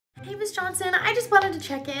Hey, Miss Johnson, I just wanted to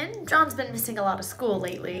check in. John's been missing a lot of school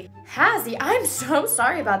lately. Has he? I'm so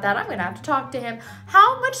sorry about that. I'm gonna have to talk to him.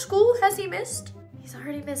 How much school has he missed? He's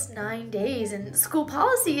already missed 9 days, and school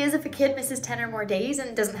policy is if a kid misses 10 or more days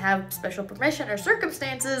and doesn't have special permission or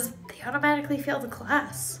circumstances, they automatically fail the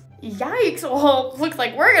class. Yikes, well, looks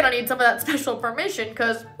like we're gonna need some of that special permission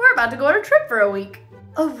because we're about to go on a trip for a week.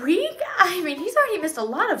 A week? I mean, he's already missed a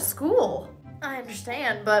lot of school. I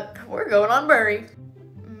understand, but we're going on Murray.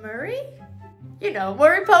 Murray? You know,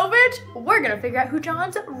 Murray Povich. We're gonna figure out who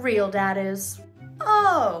John's real dad is.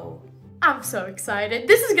 Oh, I'm so excited.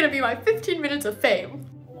 This is gonna be my 15 minutes of fame.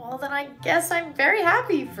 Well, then I guess I'm very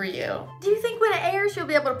happy for you. Do you think when it airs, you'll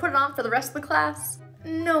be able to put it on for the rest of the class?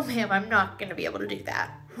 No, ma'am, I'm not gonna be able to do that.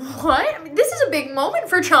 What? I mean, this is a big moment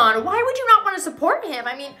for John. Why would you not want to support him?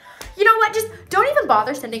 I mean, you know what? Just don't even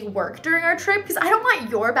bother sending work during our trip because I don't want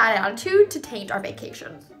your bad attitude to taint our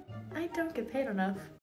vacation. I don't get paid enough.